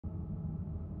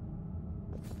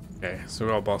Okay, so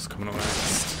we've got a boss coming up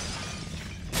next.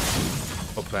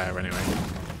 Up there, anyway.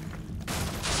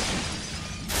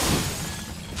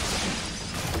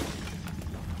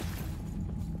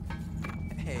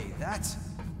 Hey, that's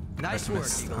nice work,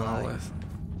 Eagle-Eye.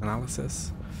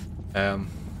 Analysis. I'm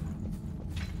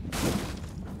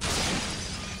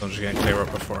just gonna clear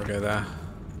up before I go there.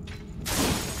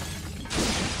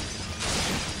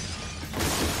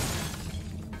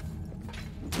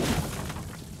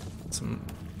 Some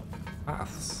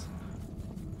paths.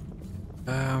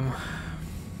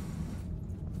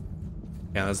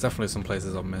 Yeah, there's definitely some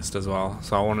places I've missed as well.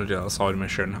 So I want to do that side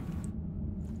mission.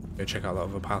 Go check out that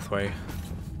other pathway.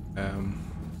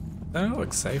 There's no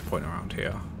like save point around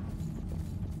here.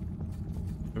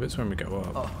 Maybe it's when we go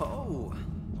up. Oh,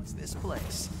 what's this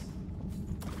place?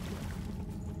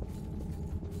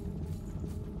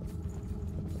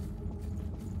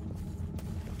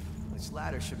 This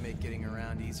ladder should make getting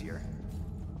around easier.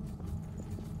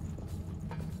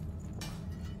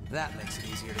 That makes it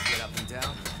easier to get up and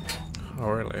down. Oh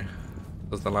really?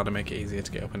 Does the ladder make it easier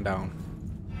to get up and down?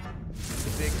 It's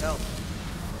a big help.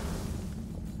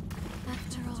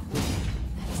 After all,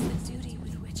 that is the duty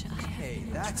with which I have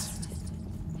been entrusted.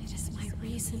 It is my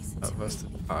reason to First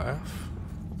be. IF.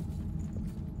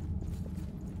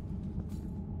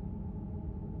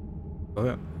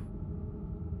 Oh,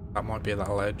 that might be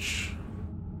that ledge.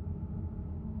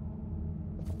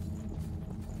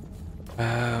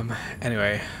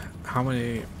 Anyway, how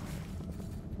many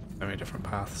different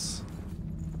paths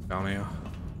down here?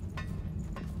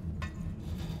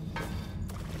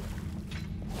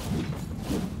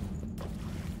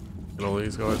 Kill all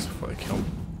these guys before they kill me.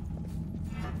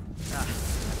 Ah,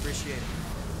 I appreciate it.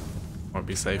 Might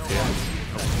be safe here.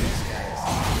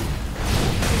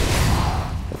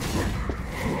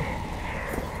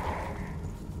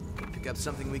 Pick up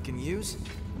something we can use.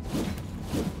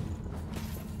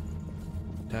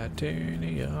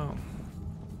 Titanium.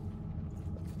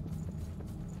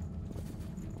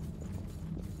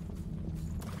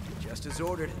 Just as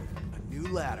ordered, a new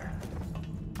ladder.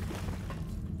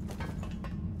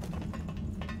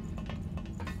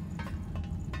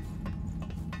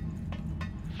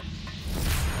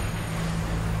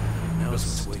 Knows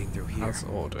what's waiting through here. As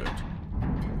ordered.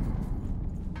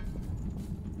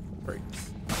 Great.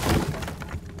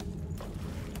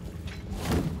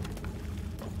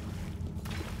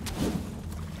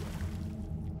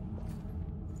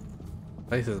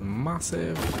 Place is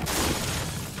massive.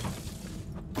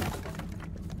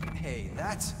 Hey,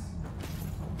 that's...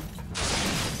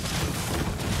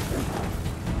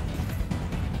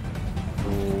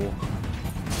 Ooh.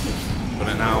 Put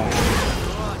it now.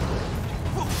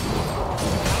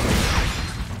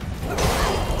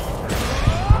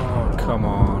 Oh, come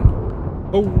on.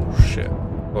 Oh, shit.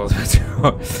 What was I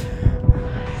doing?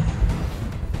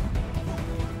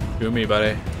 Do me,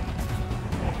 buddy.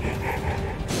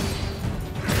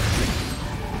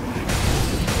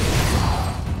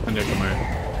 And you come out.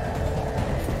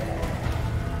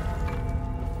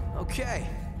 Okay,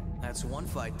 that's one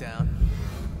fight down.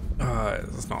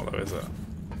 It's not though, is it?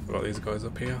 We've got these guys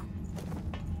up here.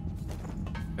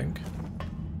 I think.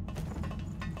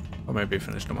 Or maybe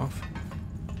finished them off.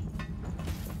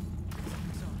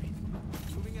 Sorry.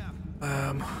 Moving out.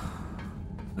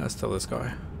 Let's tell this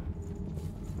guy.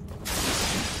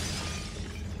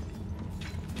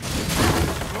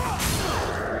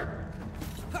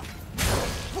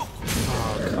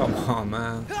 Oh, come on,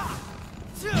 man.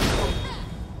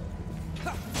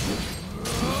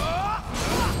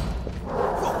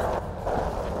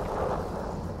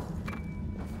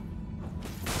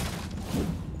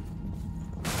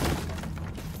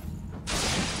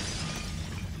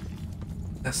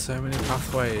 There's so many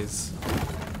pathways.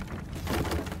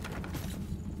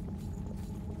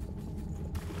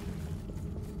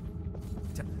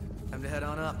 Time to head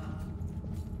on up.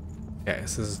 Yeah,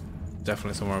 this is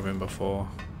definitely somewhere I've been before.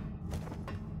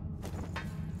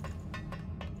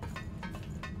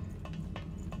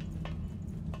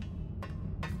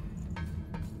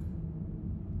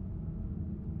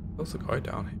 There's a guy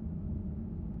down here.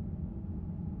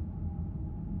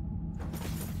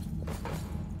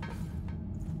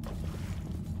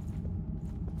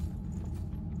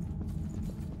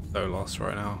 So lost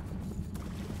right now.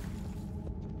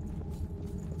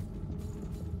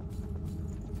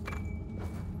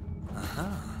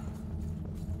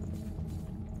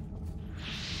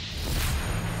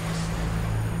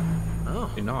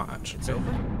 Oh, You're not actually. it's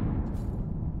open.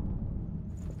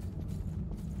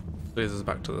 Leads us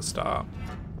back to the start.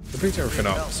 We picked everything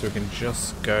up, so we can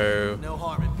just go No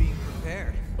harm in being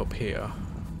prepared. up here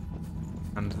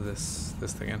and this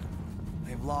thing in.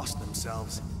 They've lost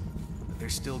themselves. They're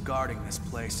still guarding this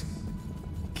place.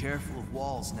 Be careful of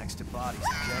walls next to bodies,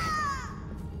 okay?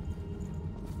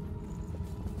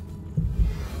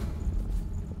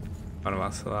 Kind of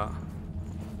answer that.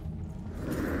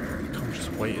 I'm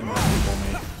just waiting there for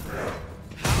me.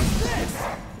 How's this?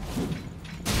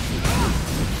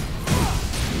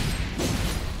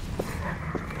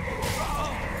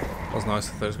 It was nice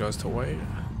of those guys to wait.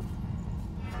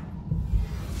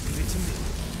 Leave it to me.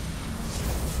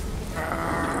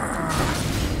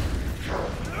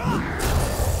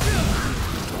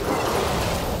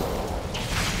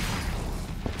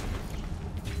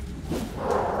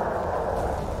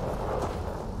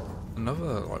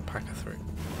 Another like pack of 3.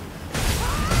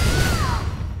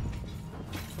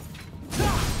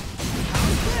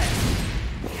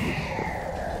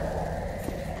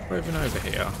 We're even over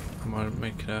here. I might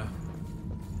make a.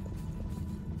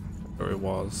 Where it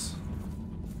was.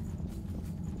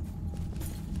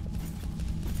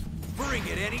 Bring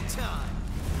it any time.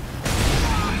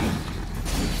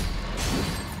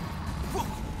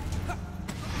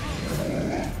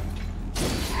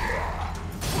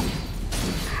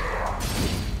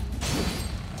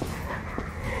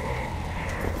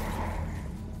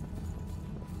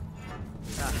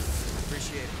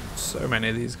 Appreciate it. So many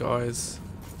of these guys.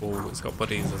 Oh, it's got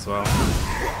buddies as well.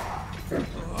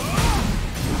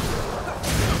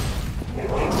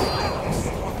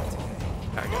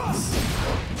 Daggers.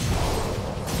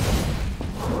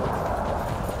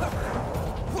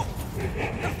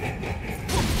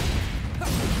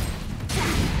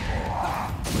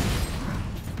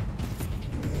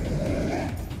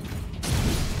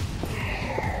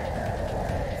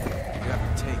 You have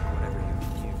to take whatever you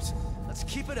can use. Let's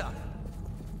keep it up.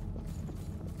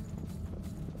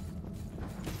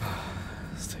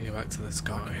 Let's take it back to this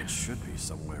guy. It should be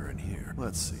somewhere in here.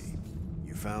 Let's see.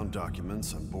 You found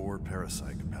documents on board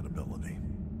parasite compatibility.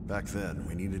 Back then,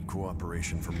 we needed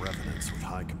cooperation from Revenants with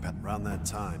high compatibility. Around that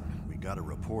time, we got a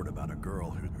report about a girl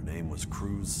who her name was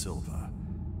Cruz Silva,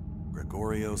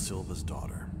 Gregorio Silva's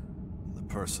daughter, the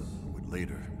person who would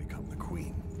later become the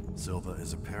queen. Silva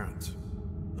is a parent.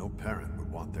 No parent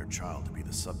would want their child to be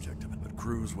the subject of it, but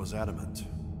Cruz was adamant.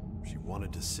 She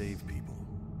wanted to save people,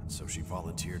 and so she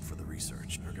volunteered for the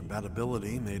research. Her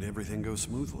compatibility made everything go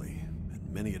smoothly, and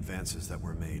many advances that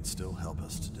were made still help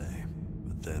us today.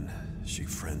 But then, she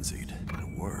frenzied.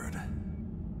 A word.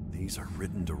 These are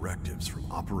written directives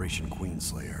from Operation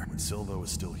Queenslayer. When Silva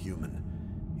was still human,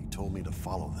 he told me to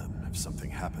follow them if something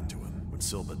happened to him. When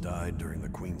Silva died during the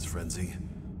Queen's frenzy,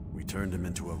 we turned him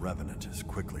into a Revenant as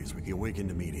quickly as we... He awakened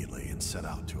immediately and set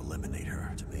out to eliminate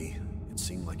her. To me, it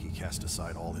seemed like he cast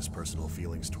aside all his personal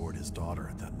feelings toward his daughter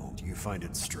at that moment. Do you find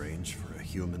it strange for a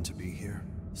human to be here?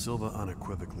 Silva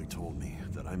unequivocally told me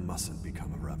that I mustn't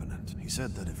become a Revenant. He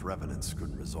said that if Revenants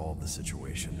couldn't resolve the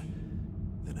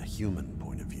situation, then a human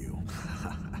point of view.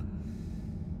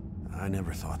 I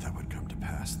never thought that would come to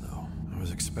pass, though. I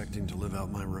was expecting to live out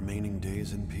my remaining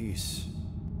days in peace.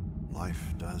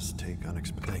 Life does take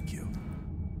unexpected. Thank you.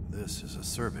 This is a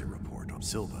survey report on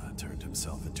Silva turned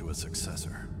himself into a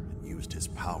successor and used his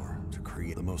power to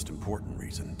create. The most important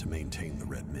reason to maintain the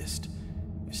Red Mist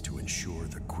is to ensure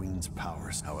the Queen's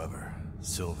powers. However,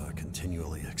 Silva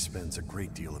continually expends a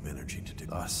great deal of energy to do.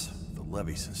 Thus, the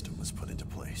levy system was put into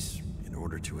place in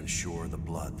order to ensure the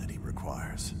blood that he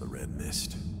requires. The Red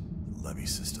Mist, the levy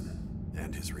system,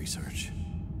 and his research.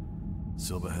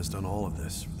 Silva has done all of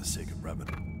this for the sake of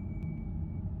Revenant.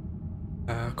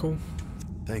 Cool.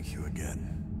 Thank you again.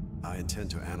 I intend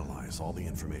to analyze all the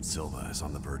information. Silva is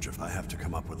on the verge of... I have to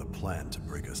come up with a plan to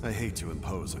bring us... I hate to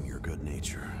impose on your good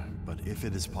nature, but if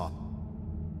it is possible...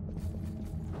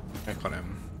 Check on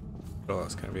him. Well,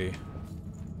 that's gonna be...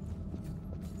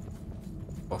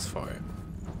 boss fight.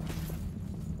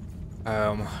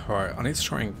 Right, I need to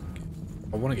try and...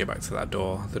 I want to get back to that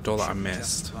door. The door that I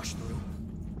missed.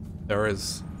 There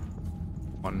is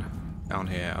one down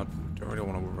here. I don't really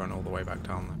want to run all the way back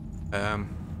down there.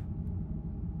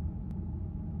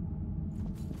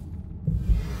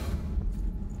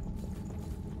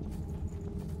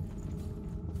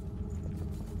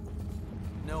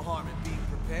 No harm in being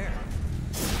prepared.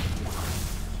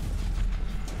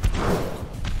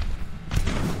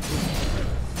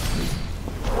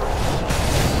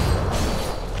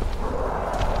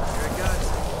 Here it goes.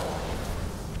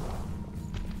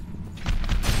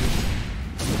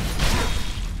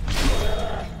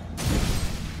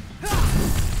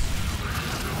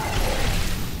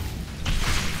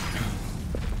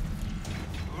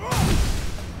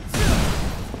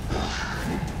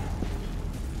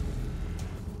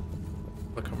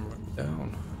 Look, I'm right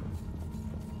down.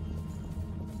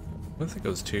 I don't think it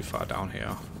was too far down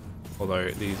here.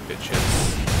 Although these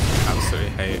bitches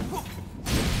absolutely hate.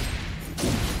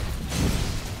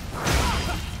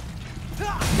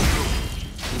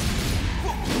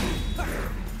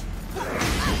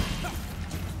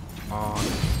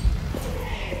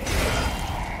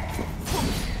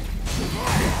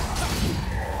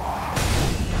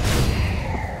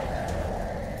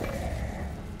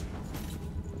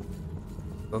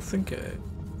 I think it,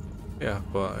 yeah,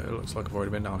 but it looks like I've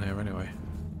already been down here anyway.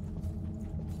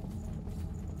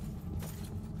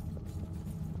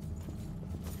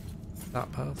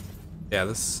 That path? Yeah,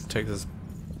 this takes us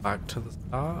back to the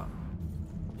start.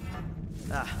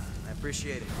 Ah, I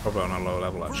appreciate it. Probably on a lower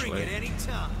level actually. Bring it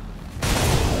anytime.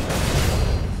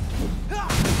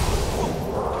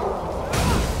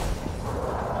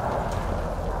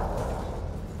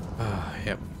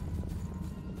 Yep.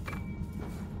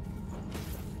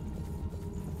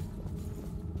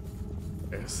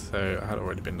 Okay, so I had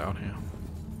already been down here.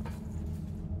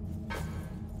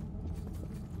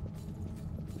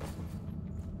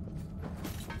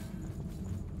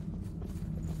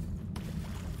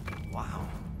 Wow.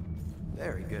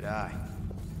 Very good eye.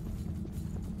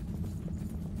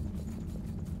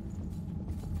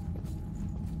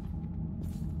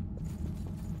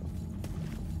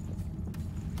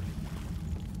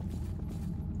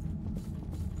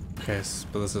 Okay,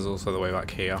 but this is also the way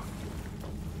back here.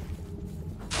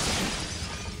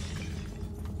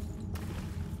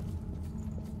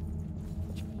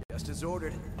 Just as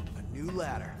ordered, a new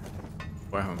ladder.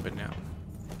 Where I haven't been yet.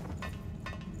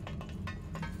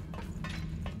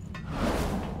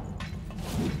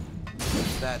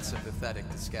 That's a pathetic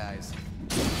disguise.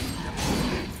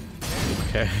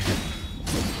 Okay.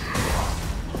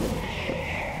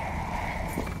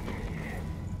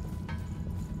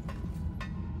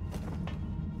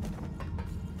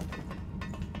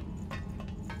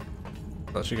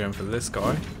 Actually going for this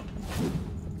guy.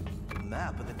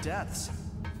 Map of the depths.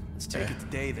 Let's take it to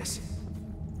Davis.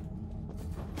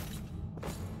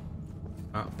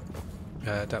 Map.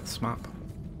 Depths map.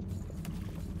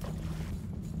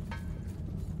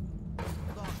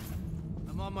 Hold on.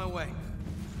 I'm on my way.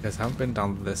 Yes, I haven't been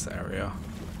down this area.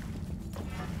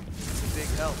 It's a big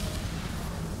help.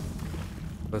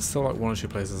 There's still like one or two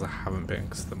places I haven't been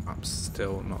because the map's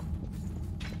still not.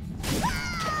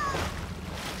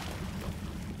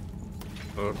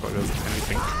 Doesn't look like there's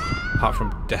anything apart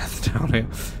from death down here.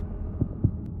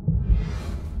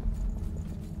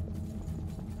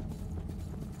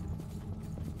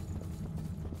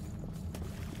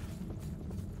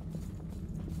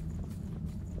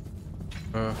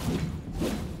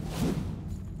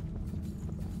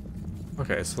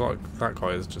 Okay, so like that guy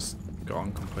is just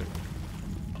gone completely.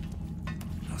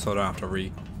 So I don't have to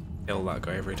re-kill that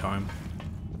guy every time.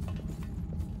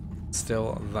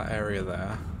 Still that area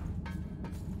there.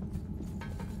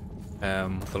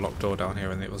 The locked door down here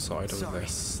on the other side of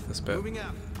this bit. Moving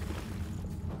out.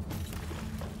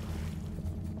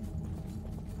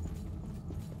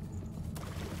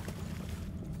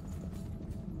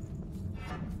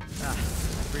 Ah,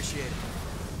 I appreciate it.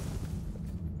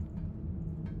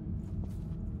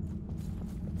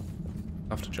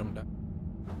 I have to jump down.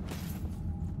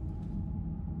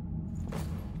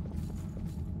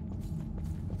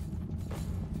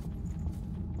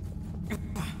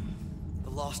 The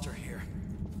Lost are here.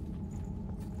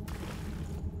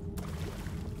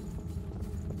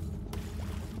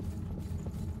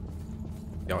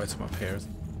 The item up here.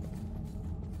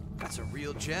 That's a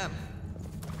real gem.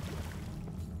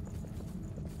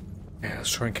 Yeah, let's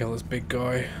try and kill this big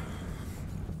guy.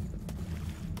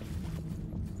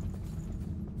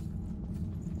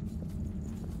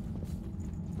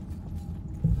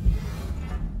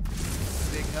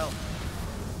 Big help.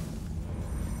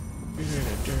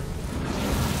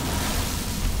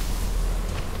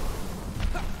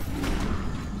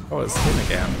 Oh, it's him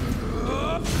again.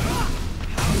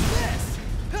 How's this?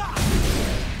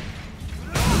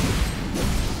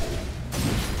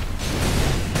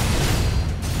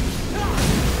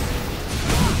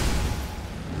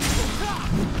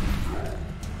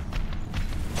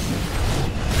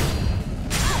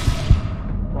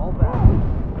 Fall back.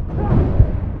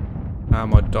 Ah,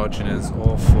 my dodging is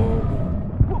awful.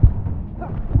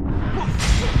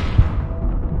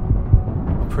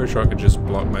 I'm pretty sure I could just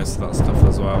block most of that stuff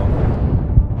as well.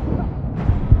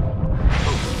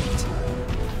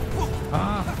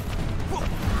 Ah!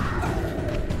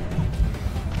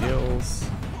 Heals.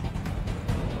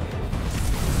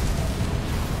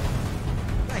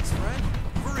 Thanks, friend.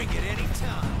 Bring it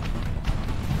anytime.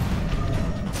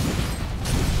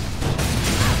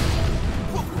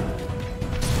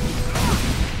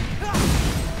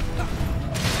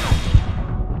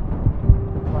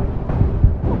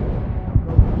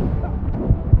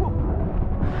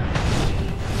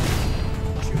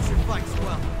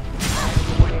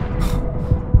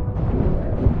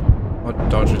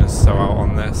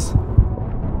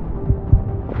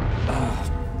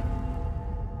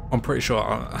 I'm pretty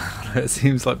sure, it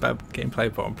seems like bad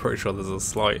gameplay, but I'm pretty sure there's a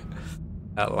slight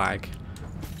lag.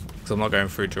 Because I'm not going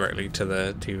through directly to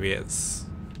the TV, it's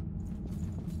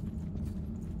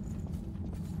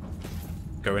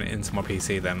going into my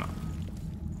PC, then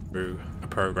through a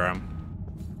program,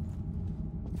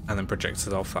 and then projects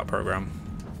it off that program.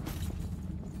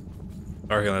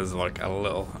 I reckon there's like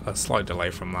a slight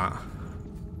delay from that.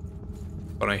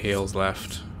 Got no heals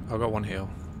left. I've got one heal.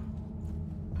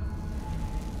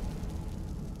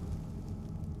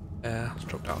 Let's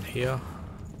drop down here.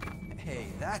 Hey,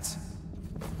 that's...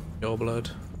 Your blood.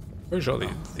 Pretty sure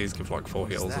these give like 4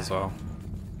 heals as well.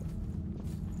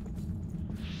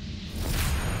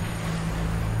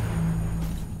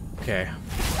 Okay.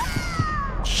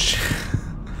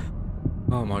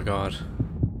 Oh my god.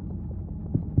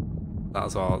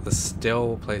 That's all. There's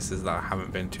still places that I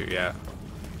haven't been to yet.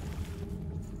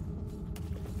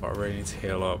 But I really need to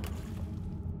heal up.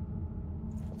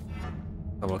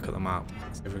 Have a look at the map.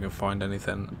 See if we can find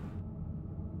anything.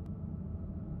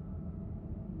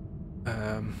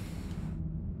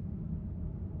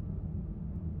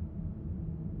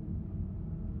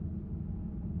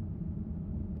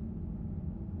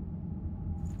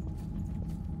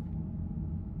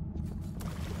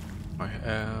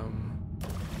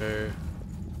 Go.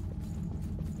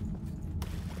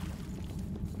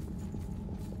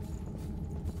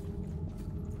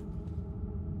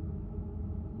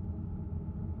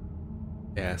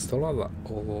 Yeah, still like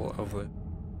all over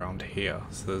around here.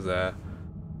 So there's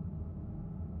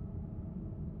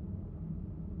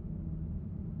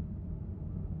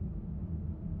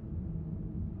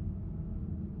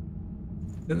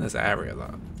in this area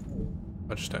that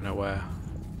I just don't know where.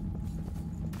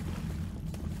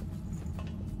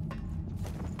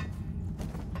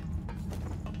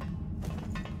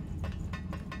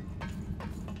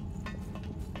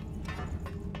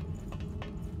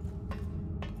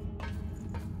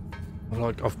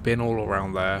 Like I've been all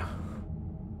around there.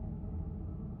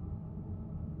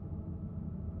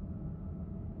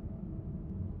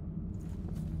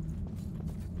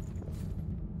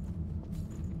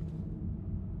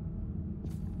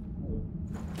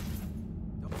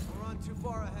 Don't run too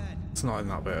far ahead. It's not in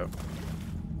that bit.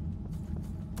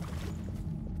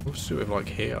 What's it with like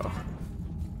here?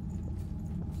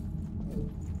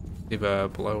 Either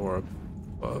below or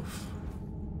above.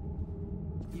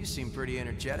 You seem pretty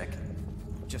energetic.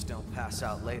 Just don't pass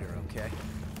out later, okay?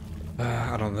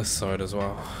 And on this side as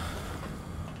well.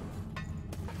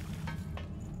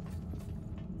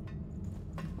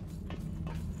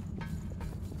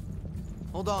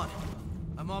 Hold on.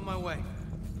 I'm on my way.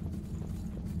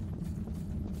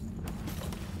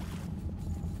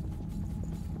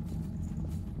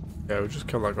 Yeah, we'll just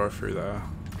kill that guy through there.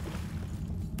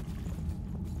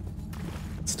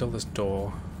 Still this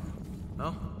door.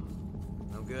 No?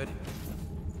 No good?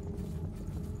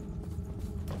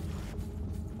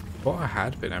 Thought I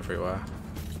had been everywhere.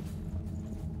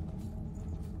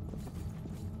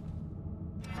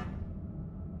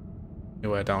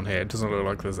 Anywhere down here. It doesn't look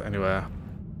like there's anywhere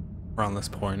around this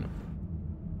point.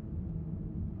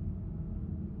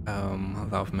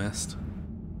 That I've missed.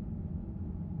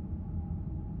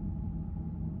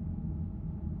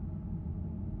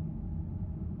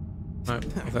 Nope, I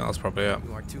think that's probably it.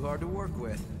 You are too hard to work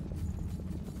with.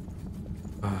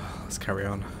 Let's carry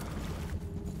on.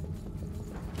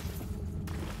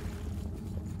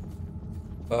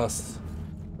 First,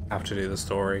 I have to do the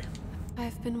story.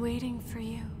 I've been waiting for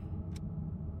you.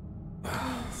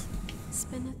 Please,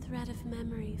 spin a thread of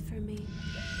memory for me.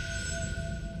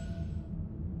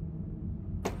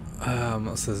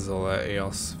 This is all the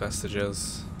EOS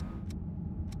vestiges.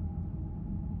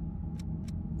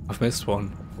 I've missed one.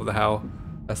 What the hell?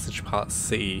 Vestige part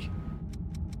C.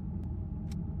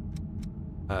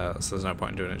 So there's no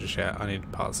point in doing it just yet. I need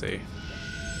part C.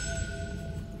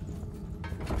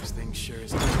 This thing sure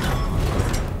is.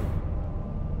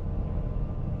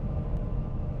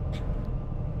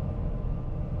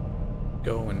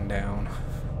 Going down.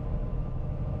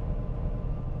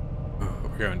 Oh,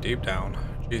 we're going deep down.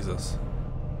 Jesus.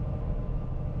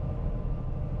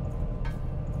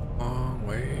 Long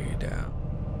way down.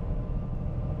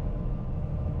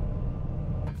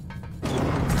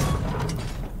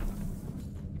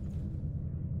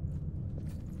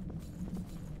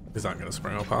 He's not gonna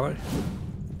spring up, are they?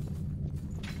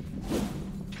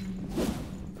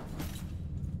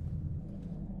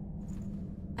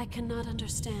 I cannot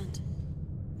understand.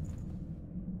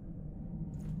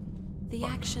 The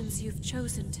actions you've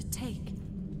chosen to take,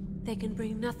 they can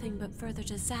bring nothing but further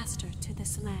disaster to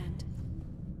this land.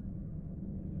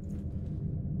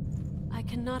 I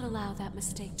cannot allow that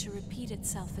mistake to repeat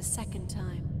itself a second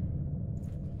time.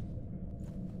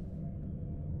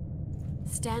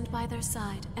 Stand by their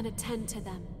side and attend to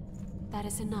them. That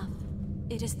is enough.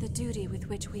 It is the duty with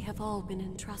which we have all been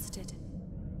entrusted.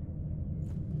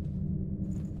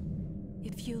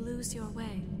 If you lose your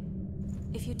way,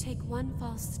 if you take one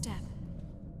false step,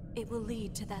 it will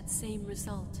lead to that same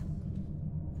result.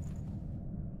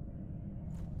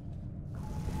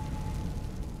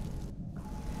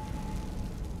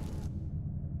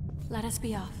 Let us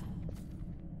be off.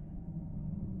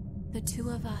 The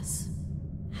two of us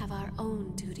have our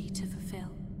own duty to fulfill.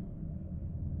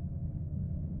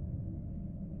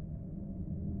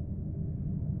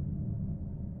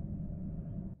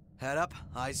 Head up,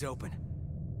 eyes open.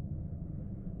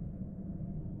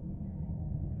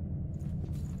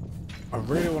 I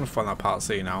really want to find that part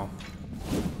C now.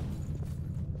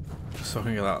 Just so I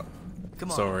can get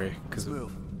that story. Because yeah,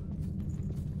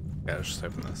 let's just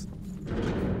open this.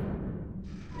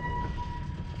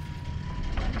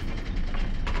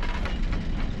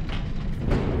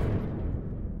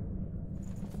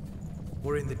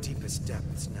 We're in the deepest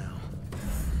depths now.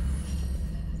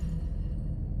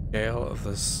 Gale of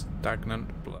the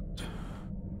stagnant blood.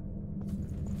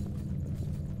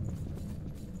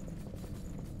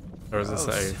 Or is it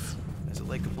safe? There's a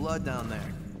lake of blood down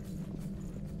there.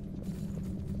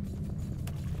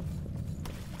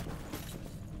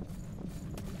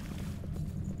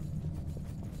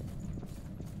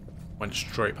 Went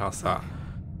straight past that.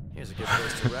 Here's a good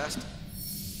place to rest.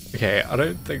 Okay, I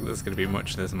don't think there's going to be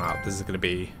much in this map. This is going to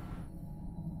be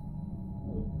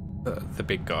the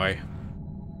big guy.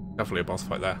 Definitely a boss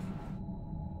fight there.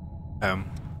 And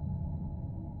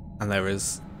there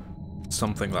is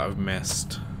something that I've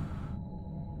missed.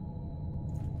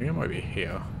 I think it might be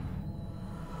here.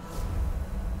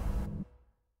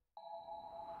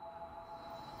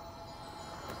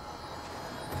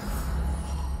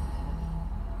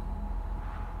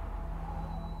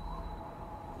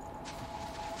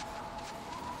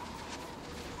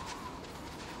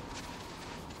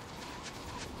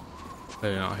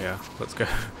 They're not here. Let's go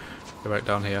back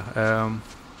down here. I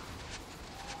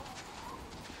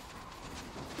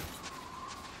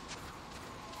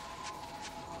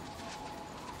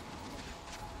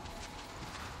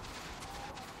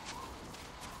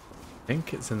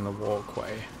think it's in the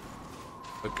walkway.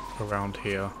 Look around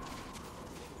here.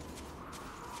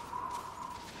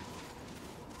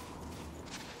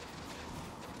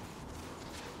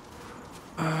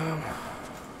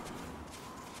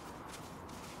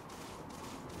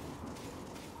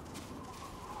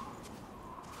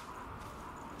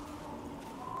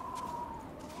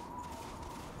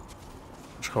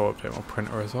 I'll update my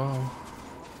printer as well.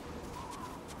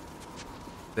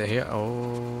 They're here.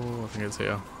 Oh, I think it's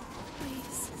here.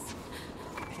 Please.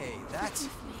 Hey, that's...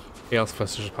 He else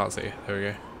vestiges part C. There we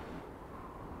go.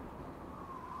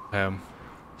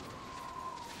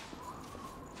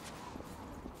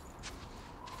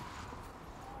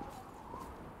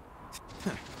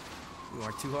 You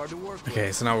aren't too hard to work with.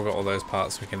 Okay, so now we've got all those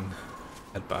parts, we can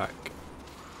head back.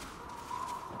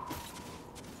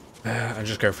 And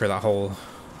just go through that whole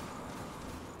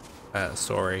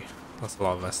story. That's a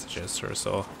lot of vestiges to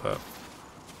restore, but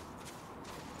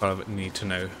I need to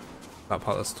know that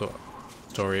part of the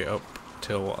story up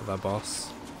till their boss.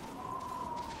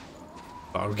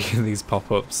 But I'll give these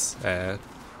pop-ups to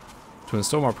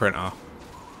install my printer.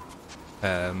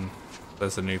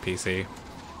 There's a new PC,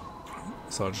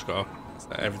 so I just gotta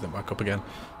set everything back up again.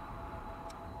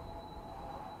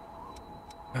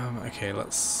 Okay,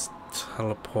 let's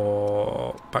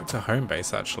teleport back to home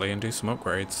base actually and do some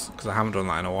upgrades because I haven't done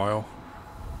that in a while.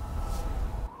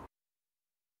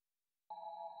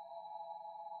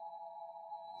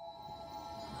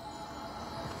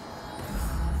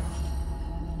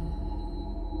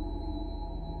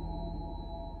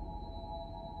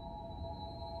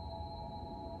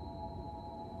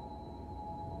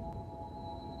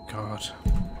 God, just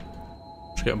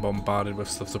getting bombarded with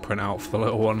stuff to print out for the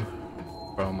little one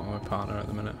from my partner at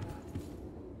the minute.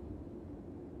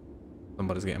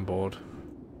 Somebody's getting bored.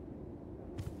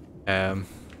 Okay.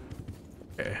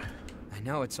 I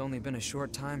know it's only been a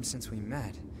short time since we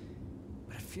met,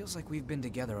 but it feels like we've been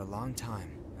together a long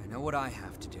time. I know what I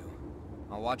have to do.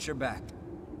 I'll watch your back.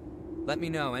 Let me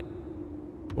know it.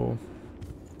 Cool.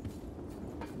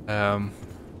 Go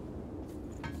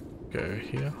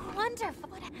here. Wonderful.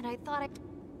 And I thought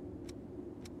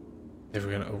If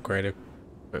we're gonna upgrade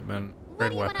equipment, what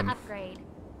upgrade do you weapon. want to upgrade?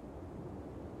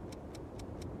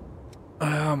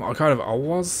 I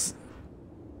was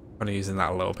kind of using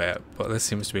that a little bit, but this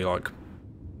seems to be like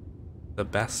the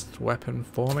best weapon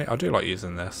for me. I do like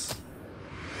using this.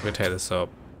 We're gonna take this up.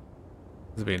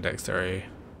 This is being dexterity.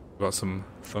 We've got some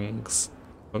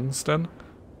tungsten.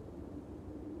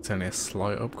 It's only a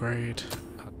slight upgrade.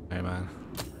 Hey man,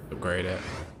 upgrade it.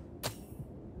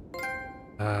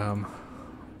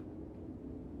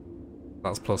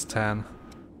 That's plus 10.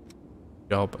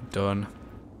 Job done.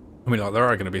 I mean, like, there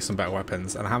are going to be some better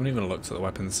weapons, and I haven't even looked at the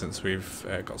weapons since we've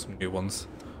got some new ones.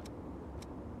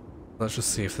 Let's just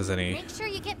see if there's any. Make sure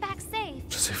you get back safe.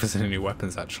 Just see if there's any new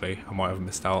weapons. Actually, I might have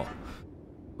missed out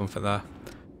something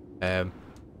there.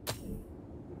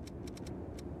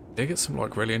 They get some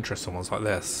like really interesting ones like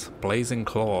this. Blazing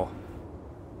Claw.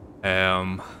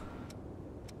 What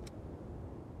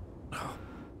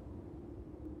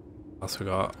else we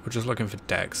got? We're just looking for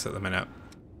decks at the minute.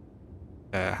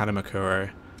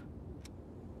 Hanamakuro.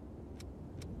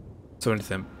 So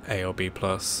anything A or B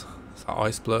plus. Is that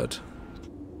Ice Blood?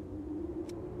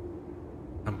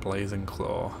 And Blazing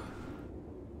Claw.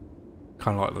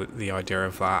 Kind of like the idea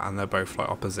of that, and they're both like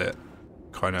opposite.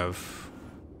 Kind of.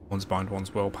 One's bind,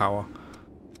 one's willpower.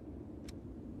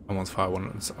 And one's fire,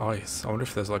 one's ice. I wonder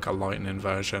if there's like a lightning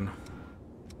version.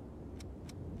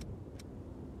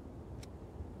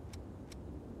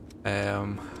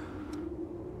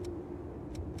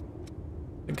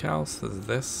 Anything else? There's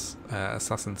this.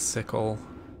 Assassin Sickle.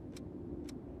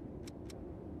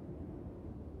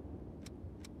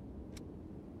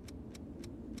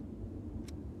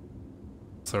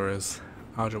 So there is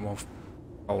Argent Wolf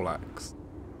Poleaxe.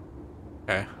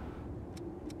 Okay.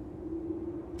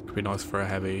 Could be nice for a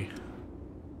heavy.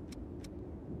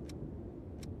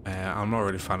 I'm not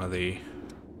really a fan of the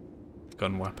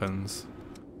gun weapons.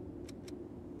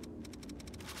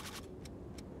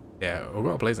 Yeah, we've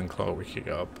got a Blazing Claw we could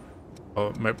get up.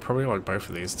 Or probably like both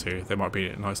of these two. They might be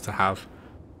nice to have.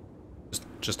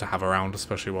 Just to have around,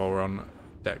 especially while we're on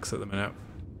decks at the minute.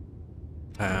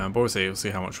 But we'll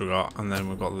see how much we got. And then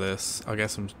we've got this. I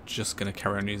guess I'm just going to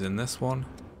carry on using this one.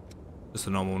 Just a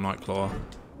normal Nightclaw.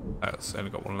 That's only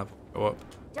got one level to go up.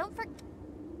 Don't forget.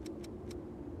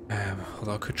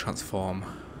 Although I could transform.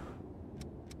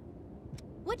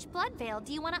 Which blood veil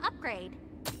do you want to upgrade?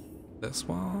 This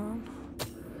one.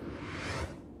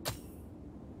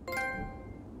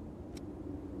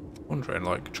 Wondering,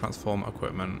 like, transform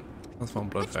equipment, transform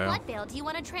blood Which veil. blood veil do you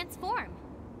want to transform?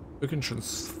 We can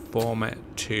transform it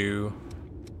to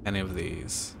any of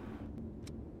these.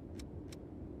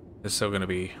 It's still going to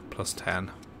be plus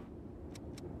 10.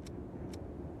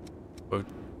 With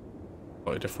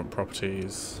slightly different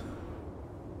properties.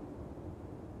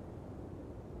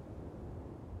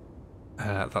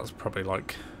 That's probably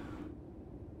like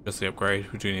just the upgrade.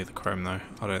 We do need the chrome though.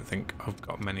 I don't think I've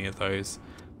got many of those.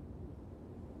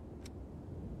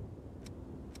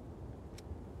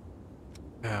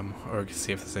 Or we can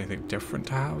see if there's anything different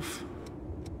to have.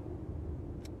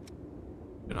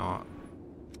 You know,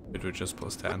 it would just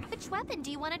plus 10. Which weapon do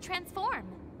you want to transform?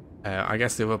 I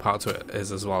guess the other part to it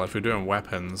is as well, if we're doing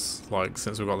weapons, like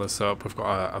since we've got this up, we've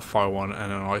got a fire one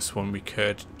and an ice one, we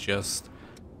could just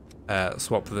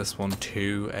swap this one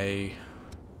to a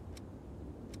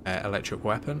electric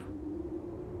weapon.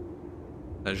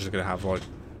 They're just going to have like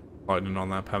lightning on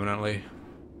there permanently.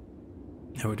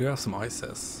 And we do have some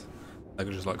ices. I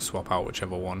could just like swap out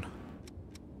whichever one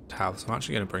to have. So I'm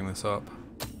actually going to bring this up.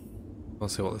 We'll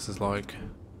see what this is like.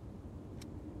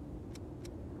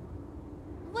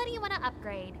 What do you want to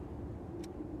upgrade?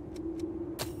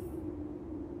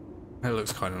 It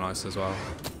looks kind of nice as well.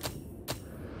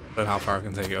 Don't know how far I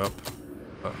can take it up,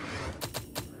 but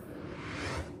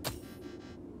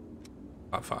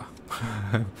that far.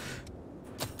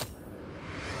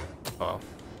 Oh,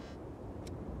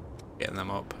 getting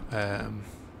them up.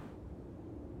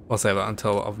 I'll save that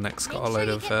until I've next got a load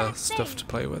of stuff to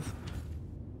play with.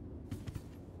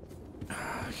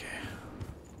 Okay,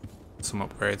 some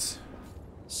upgrades.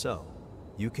 So,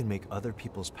 you can make other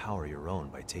people's power your own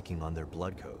by taking on their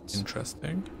blood codes.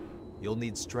 Interesting. You'll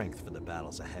need strength for the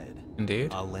battles ahead.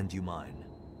 Indeed. I'll lend you mine.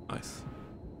 Nice.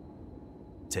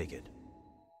 Take it.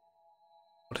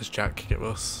 What does Jack give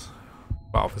us?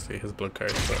 Well, obviously his blood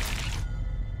code, but...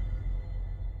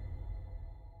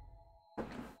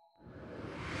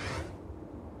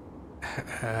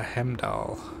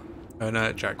 Hemdall.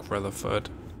 Owner Jack Rutherford.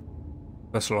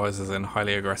 Specializes in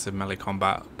highly aggressive melee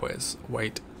combat, but its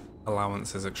weight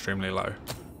allowance is extremely low.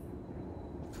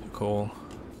 Cool.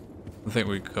 I think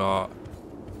we got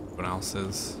everyone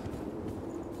else's.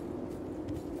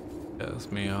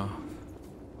 There's Mia.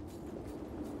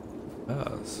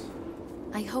 Hers.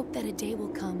 I hope that a day will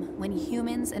come when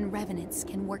humans and revenants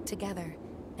can work together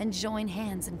and join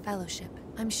hands in fellowship.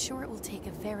 I'm sure it will take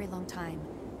a very long time,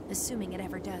 assuming it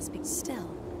ever does, but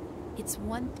still, it's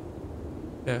one...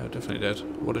 Yeah, it definitely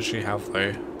did. What does she have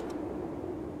though?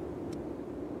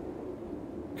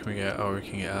 can we get? Oh, we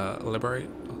can get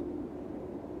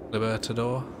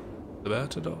Libertador.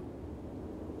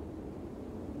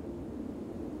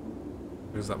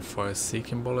 Use that for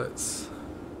seeking bullets.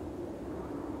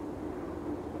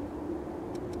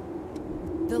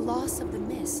 The loss of the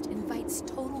mist invites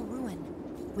total ruin.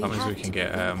 That means we can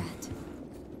get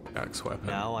axe weapon.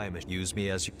 Now I am use me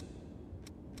as you.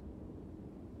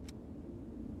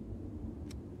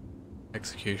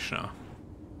 Executioner.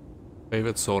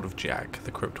 Favored sword of Jack,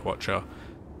 the Crypt Watcher.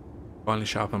 Finely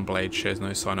sharpened blade shows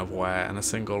no sign of wear, and a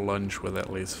single lunge with at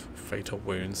least fatal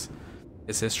wounds.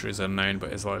 Its history is unknown,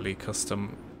 but is likely a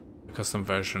custom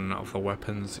version of the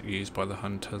weapons used by the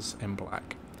hunters in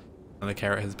black. And the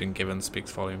care it has been given speaks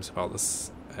volumes about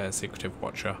this secretive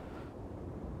Watcher.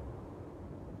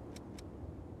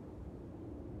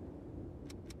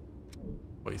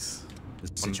 Voice. The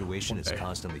situation is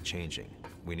constantly changing.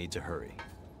 We need to hurry.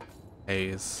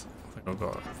 Haze. I think I've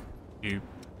got a few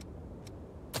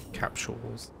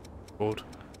capsules. Board.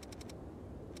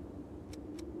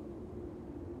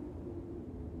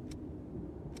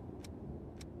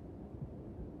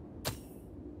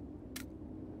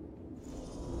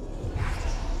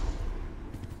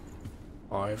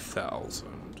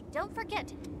 $5,000. Don't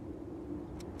forget.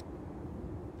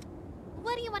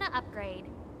 What do you want to upgrade?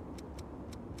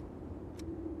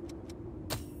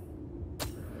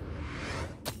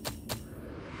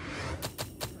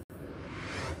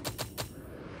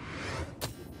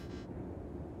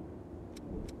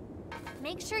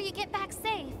 Make sure you get back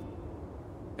safe.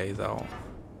 Hey, though.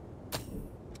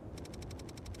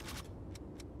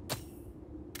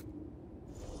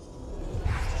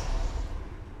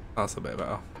 That's a bit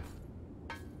better.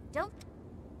 Don't.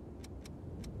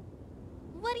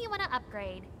 What do you want to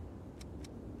upgrade?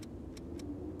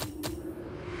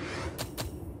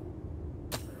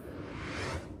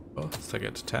 Oh, let's take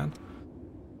it to 10.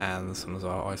 And this one is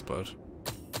our ice blood.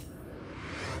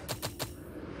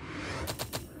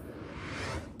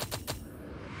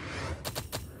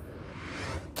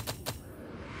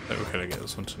 So we're gonna get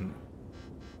this one to.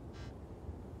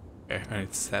 Okay, I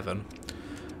need 7.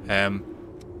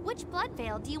 Which blood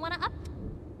veil do you want to up?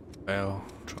 Veil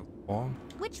transform.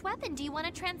 Which weapon do you want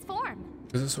to transform?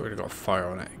 Because it's already got fire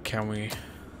on it. Can we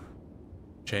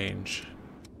change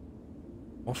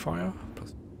more fire?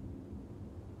 Plus.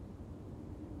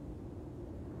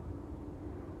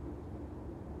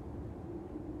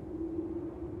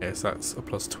 Okay, so that's a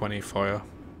plus 20 fire.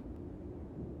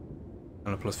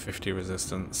 And a plus 50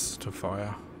 resistance to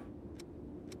fire.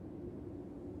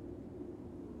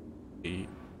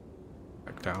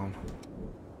 Back down.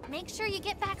 Make sure you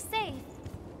get back safe.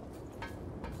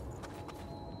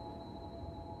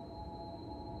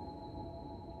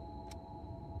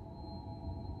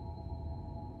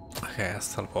 Okay,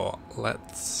 let's teleport.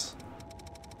 Let's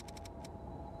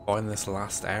find this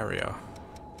last area.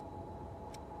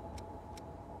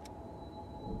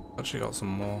 Actually got some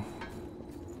more.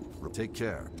 Take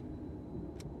care.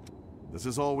 This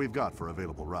is all we've got for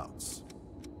available routes.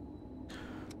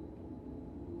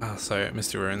 So,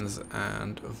 Misty Ruins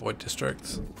and Void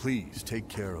District. Please take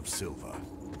care of Silva.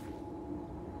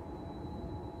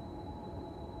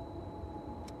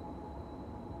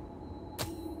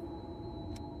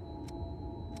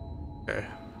 Okay.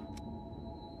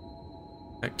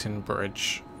 Connecting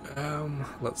bridge.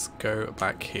 Let's go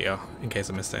back here in case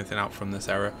I missed anything out from this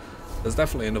area. There's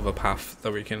definitely another path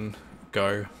that we can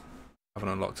go. I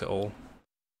haven't unlocked it all.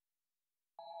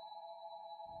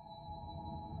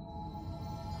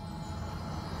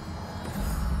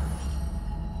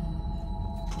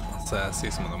 Let's see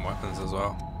some of them weapons as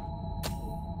well.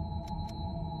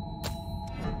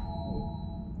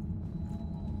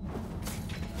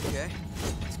 Okay,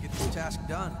 let's get this task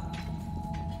done.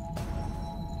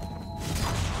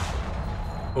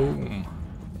 Boom.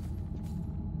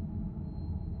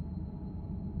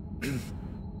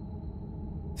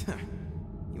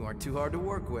 You aren't too hard to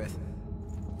work with.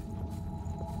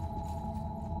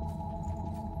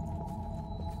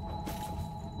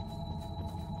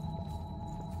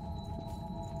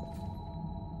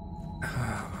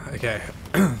 Okay.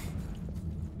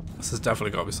 This has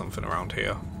definitely got to be something around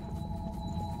here.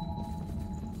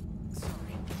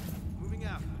 Sorry. Moving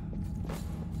out.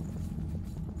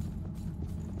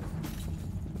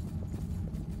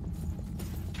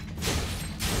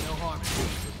 No harm in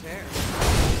being prepared.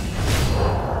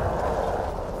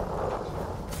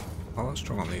 Oh, let's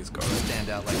strong on these guys. Stand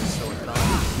out like a sore thumb.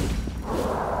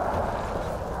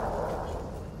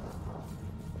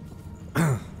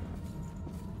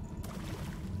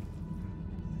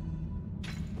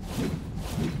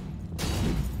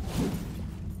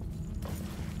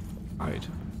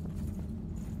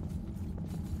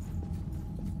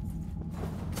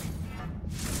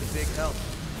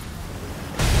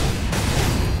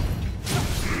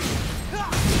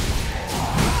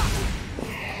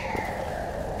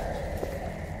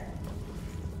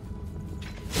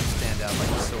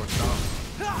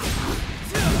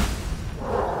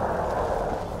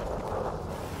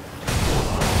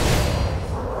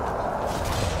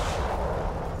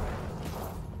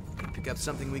 Pick up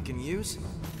something we can use?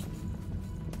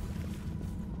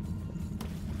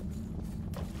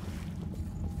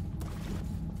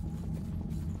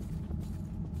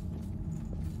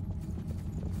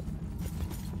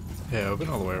 Yeah, we've been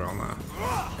all the way around there.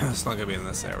 It's not gonna be in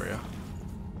this area.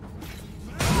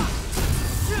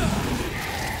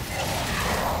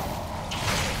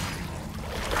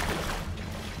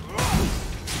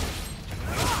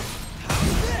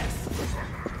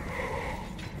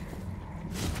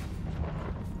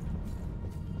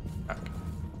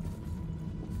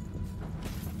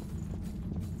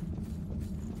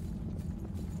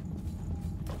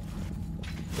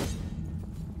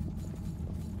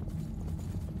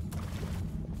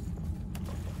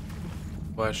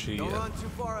 Where she Don't run too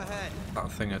far ahead.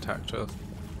 that thing attacked us.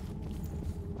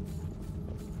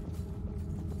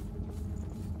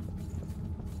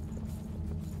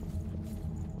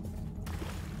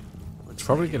 It's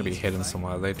probably going to be hidden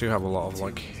somewhere. They do have a lot of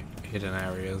like hidden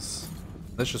areas.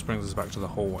 This just brings us back to the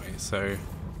hallway, so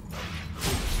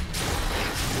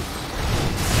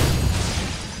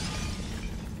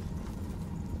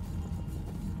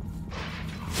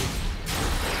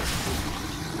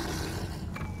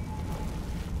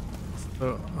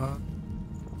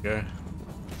okay.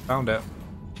 Found it.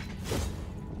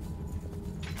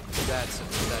 That's a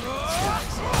pathetic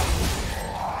disguise.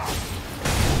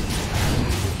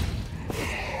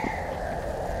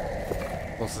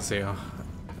 What's this here?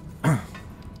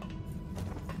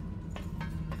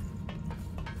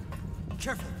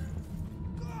 Careful.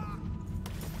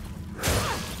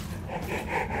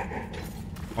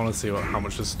 I want to see how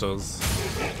much this does.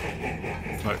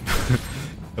 Nope.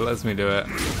 It lets me do it.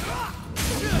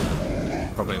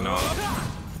 Probably not.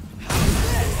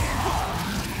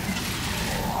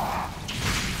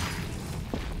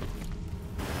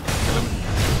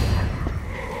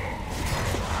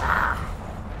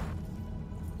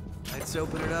 Let's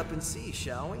open it up and see,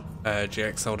 shall we?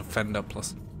 GXL Defender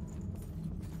plus.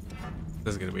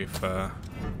 This is gonna be for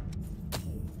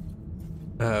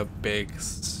big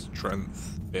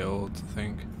strength build, I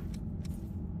think.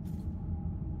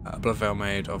 Blood veil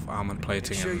made of almond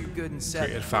plating Make sure and you're good and set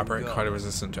treated before we fabric, go. highly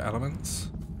resistant to elements.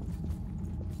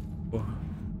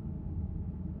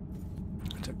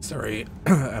 Dexterity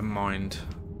and mind.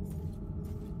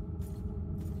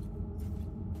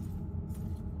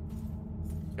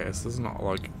 Okay, so this is not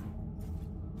like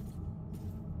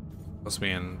must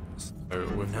be in so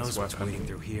with this What's waiting weapon.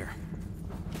 through here?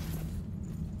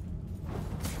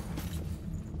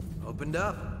 Opened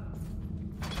up.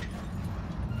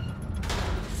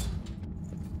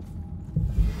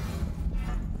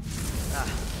 I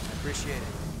appreciate it.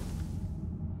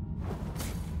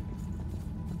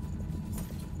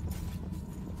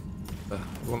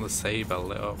 I want the saber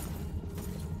lit up.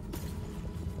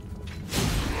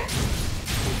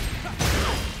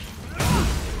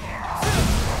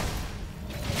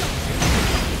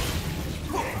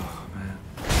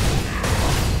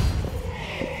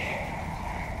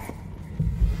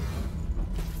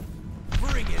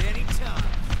 Bring it anytime.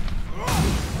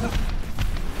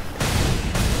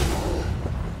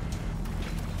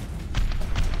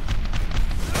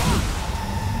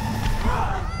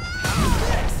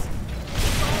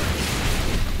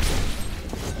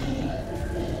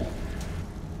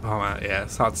 Oh man, yeah,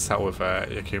 it's hard to tell with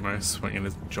Yakumo swinging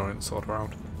his giant sword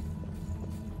around.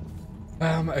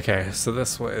 Okay, so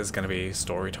this is going to be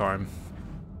story time,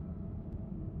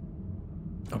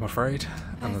 I'm afraid,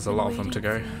 and there's a lot of them to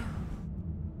go.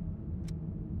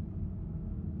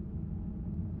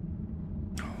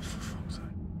 Oh, for fuck's sake.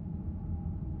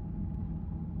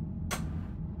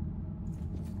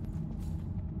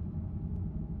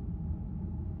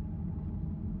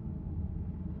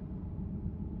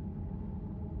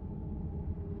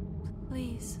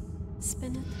 Please,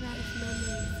 spin a thread of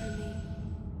memory for me.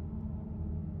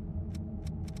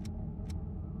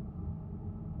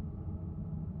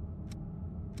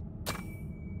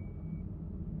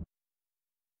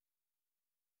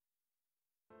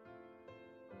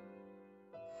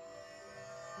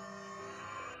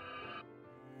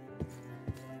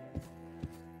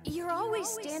 You're always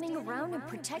standing around and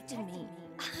protecting me.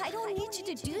 I don't need you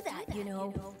to do that, you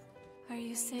know. Are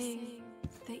you saying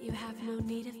that you have no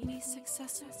need of me,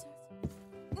 successor?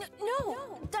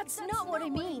 No, that's not what I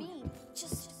mean.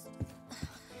 Just...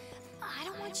 I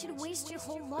don't want you to waste your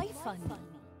whole life on me.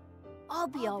 I'll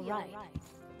be alright.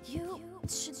 You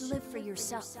should live for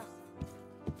yourself.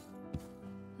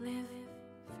 Live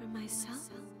for myself?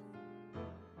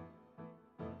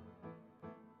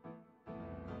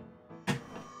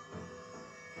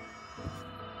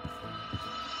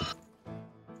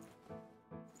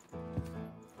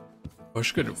 I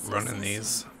wish I could run in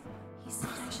these. He said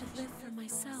I should live for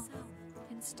myself,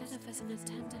 instead of as an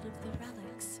attendant of the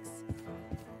relics.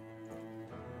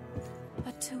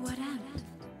 But to what end?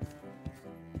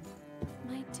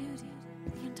 My duty,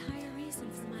 the entire reason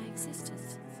for my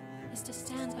existence, is to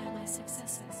stand by my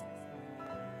successors.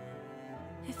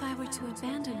 If I were to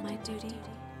abandon my duty,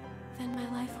 then my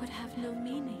life would have no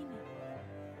meaning.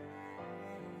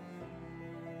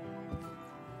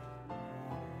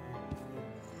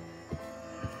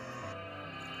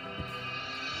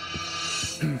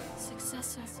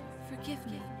 Successor, forgive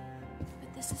me,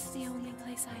 but this is the only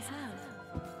place I have.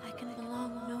 I can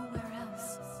belong nowhere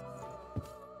else.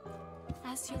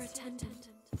 As your attendant,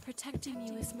 protecting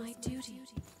you is my duty.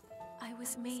 I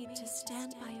was made to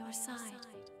stand by your side,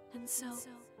 and so,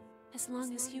 as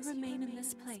long as you remain in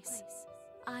this place,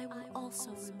 I will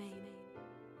also remain.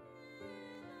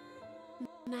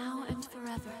 Now and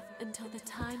forever, until the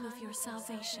time of your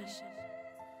salvation.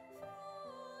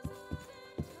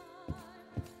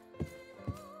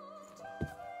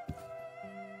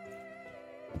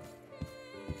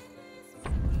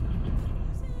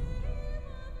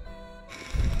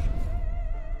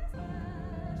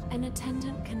 An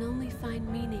attendant can only find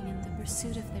meaning in the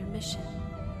pursuit of their mission.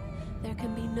 There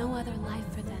can be no other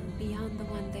life for them beyond the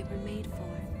one they were made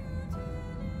for.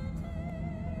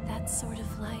 That sort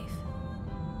of life,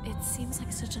 it seems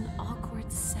like such an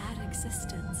awkward, sad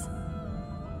existence.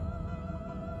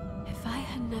 If I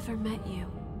had never met you,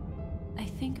 I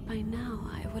think by now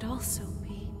I would also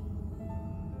be.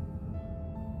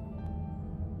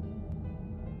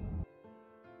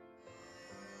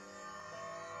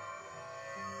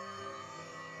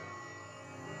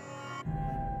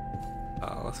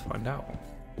 Let's find out.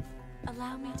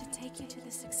 Allow me to take you to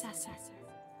the successor.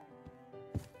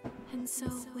 And so,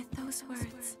 with those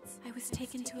words, I was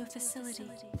taken to a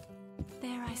facility.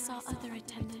 There I saw other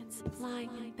attendants,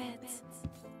 lying in beds,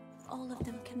 all of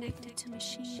them connected to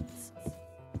machines.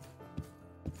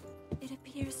 It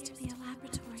appears to be a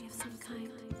laboratory of some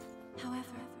kind.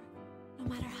 However, no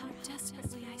matter how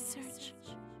desperately I search,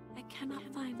 I cannot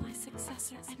find my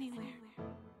successor anywhere.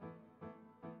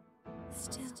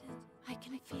 Still, I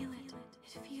can feel it.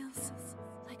 It feels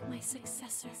like my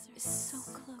successor is so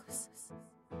close.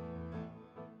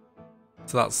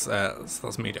 So that's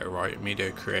Mido, right?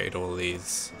 Mido created all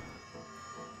these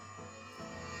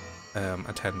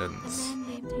attendants. A man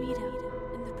named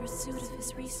Mido, in the pursuit of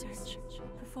his research,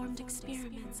 performed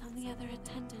experiments on the other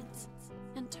attendants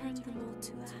and turned them all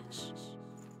to ash.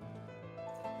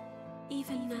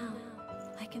 Even now,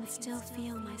 I can still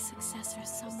feel my successor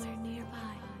somewhere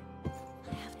nearby.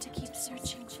 I have to keep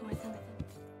searching for them.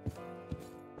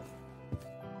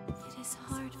 It is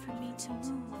hard for me to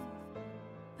move,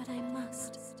 but I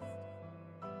must.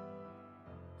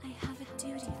 I have a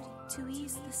duty to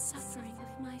ease the suffering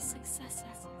of my successor.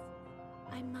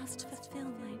 I must fulfill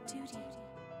my duty.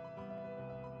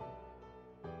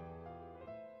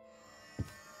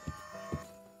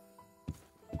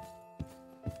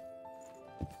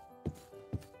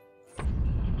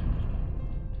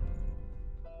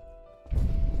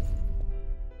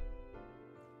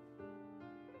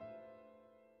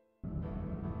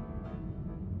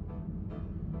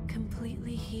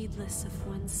 Completely heedless of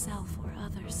oneself or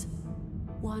others,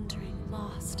 wandering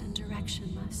lost and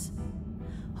directionless,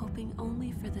 hoping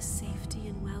only for the safety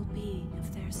and well-being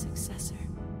of their successor.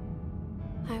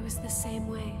 I was the same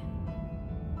way.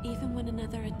 Even when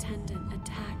another attendant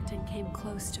attacked and came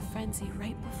close to frenzy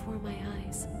right before my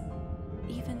eyes,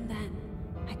 even then,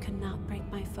 I could not break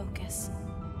my focus.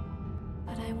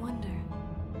 But I wonder,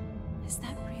 is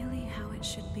that really how it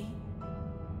should be?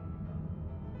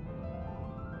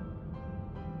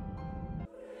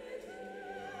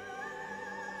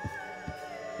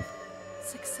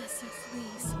 Successor,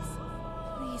 please.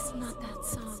 Please, not that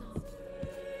song.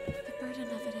 The burden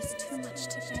of it is too much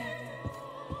to bear.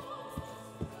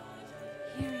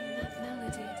 Hearing that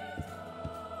melody,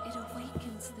 it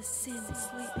awakens the sin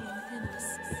sleeping within us.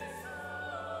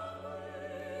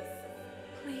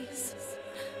 Please,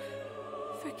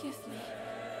 forgive me.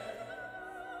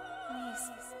 Please,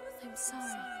 I'm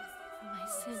sorry for my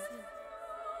sin.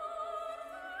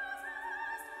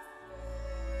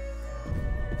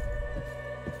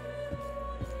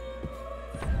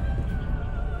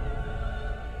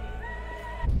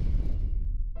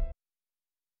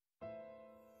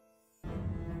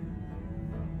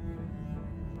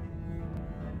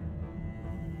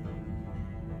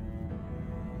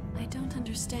 I don't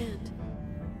understand.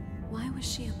 Why was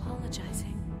she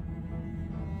apologizing?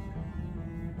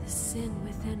 The sin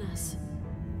within us.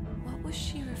 What was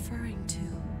she referring to?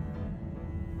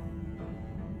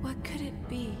 What could it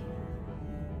be?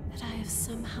 that I have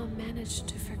somehow managed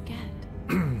to forget.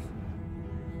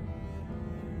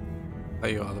 There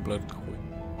you are, the Blood Queen.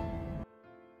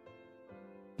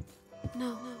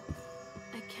 No,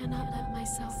 I cannot let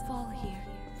myself fall here,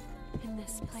 in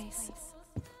this place.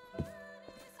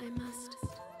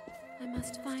 I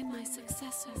must find my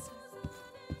successor.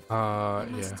 I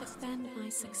must defend my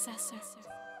successor.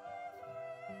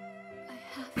 I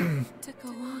have to go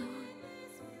on.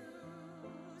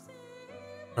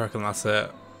 I reckon that's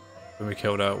it. When we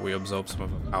killed her, we absorbed some of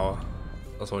her power.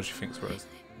 That's all she thinks for us.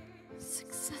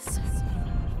 Successor.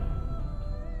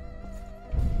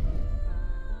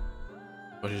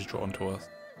 Or she's drawn to us.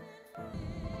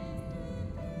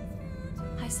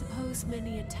 I suppose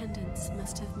many attendants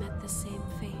must have met the same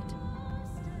fate,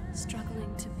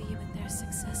 struggling to be with their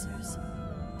successors,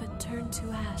 but turned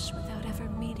to ash without ever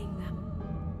meeting them.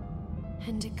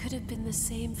 And it could have been the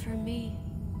same for me.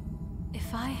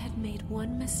 If I had made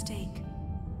one mistake,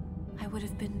 I would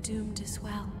have been doomed as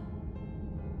well.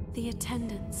 The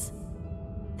attendants,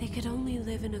 they could only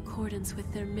live in accordance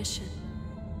with their mission.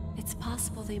 It's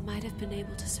possible they might have been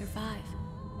able to survive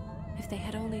if they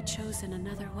had only chosen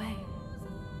another way.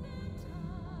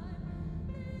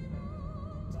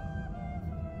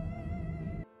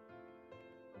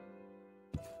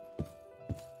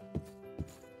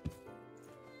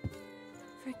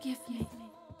 Forgive me,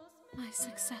 my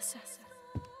successor.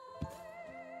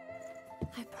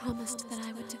 I promised that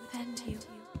I would defend you.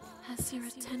 As your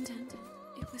attendant,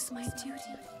 it was my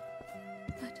duty.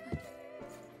 But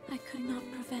I could not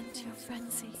prevent your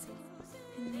frenzy.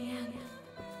 In the end,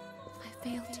 I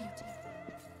failed you.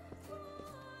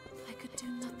 I could do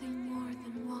nothing more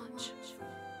than watch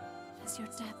as your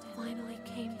death finally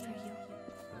came for you.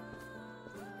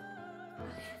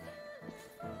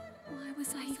 Why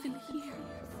was I even here?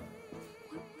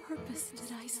 What purpose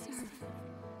did I serve?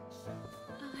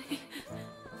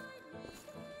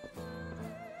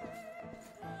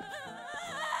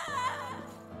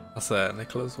 That's that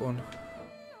Nicholas one.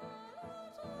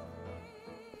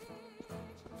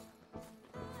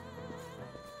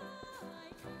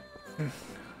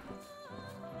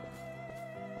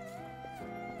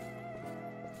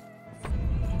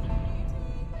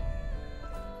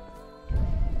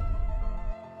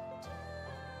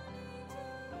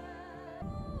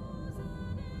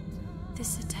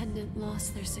 This attendant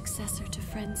lost their successor to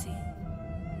frenzy,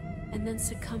 and then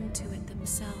succumbed to it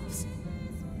themselves.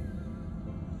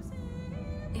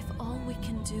 If all we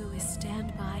can do is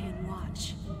stand by and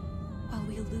watch, while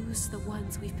we lose the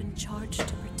ones we've been charged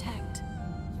to protect,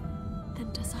 then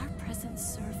does our presence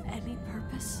serve any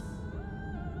purpose?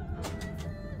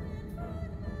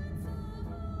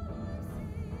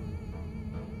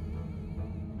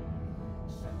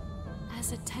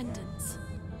 As attendants,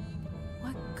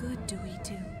 what good do we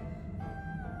do?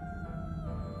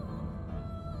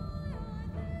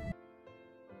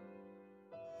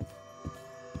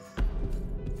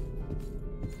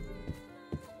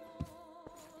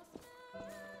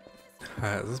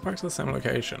 Is this back to the same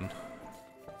location?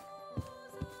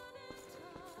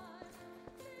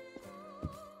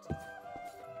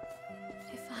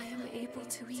 If I am able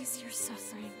to ease your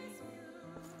suffering,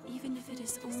 even if it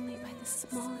is only by the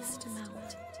smallest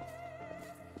amount,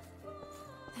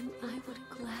 then I would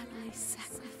gladly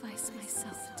sacrifice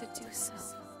myself to do so.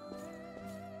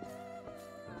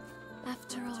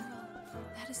 After all,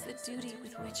 that is the duty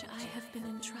with which I have been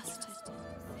entrusted.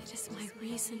 It is my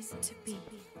reason to be.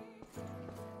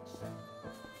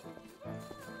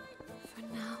 For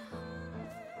now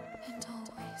and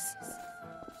always.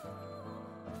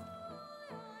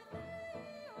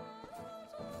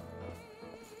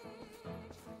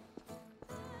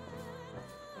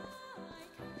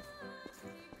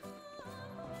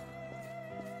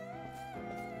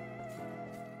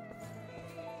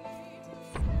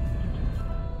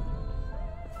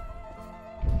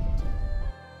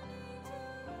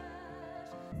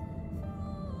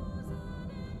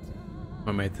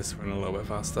 I made this run a little bit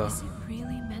faster. Is it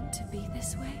really meant to be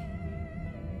this way?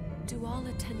 Do all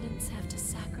attendants have to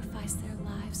sacrifice their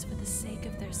lives for the sake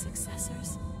of their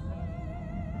successors?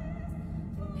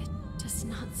 It does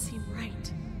not seem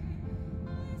right.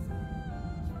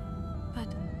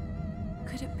 But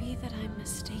could it be that I'm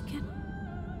mistaken?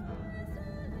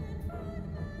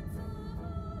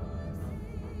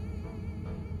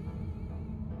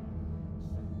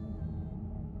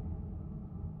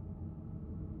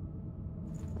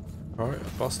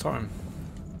 Alright, boss time.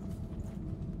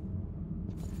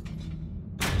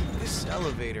 This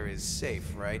elevator is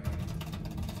safe, right?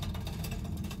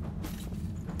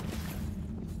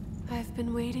 I've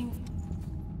been waiting.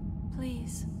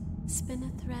 Please, spin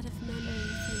a thread of memory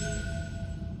for me.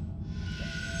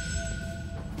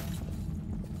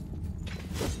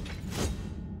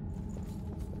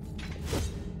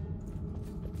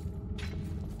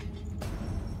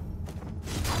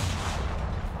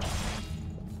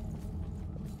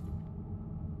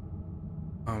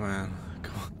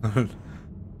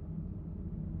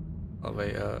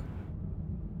 Elevator.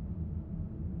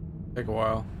 Take a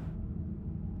while.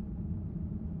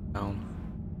 Down.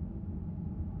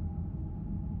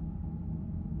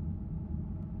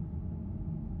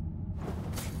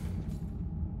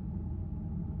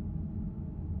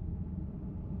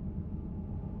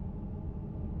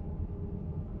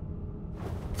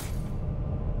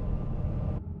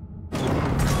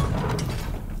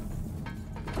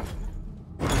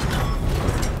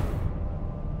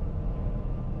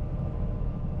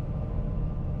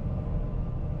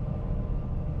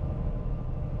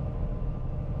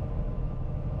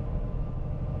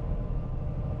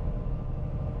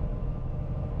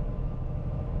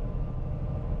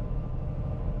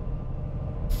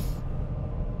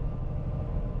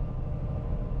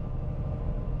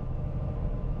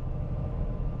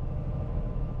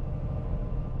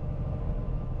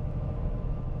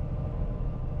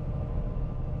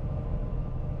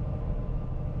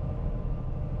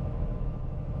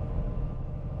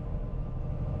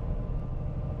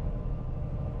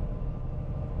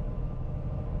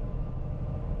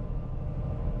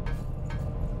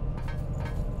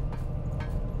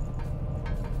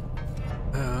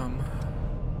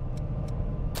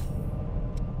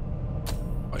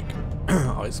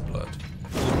 Ice blood.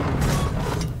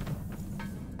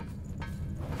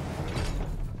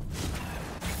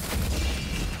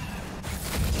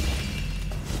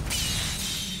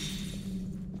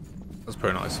 That's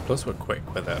pretty nice. Plus we're quick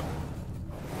with it.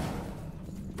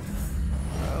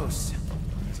 Gross.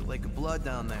 There's a lake of blood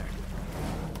down there.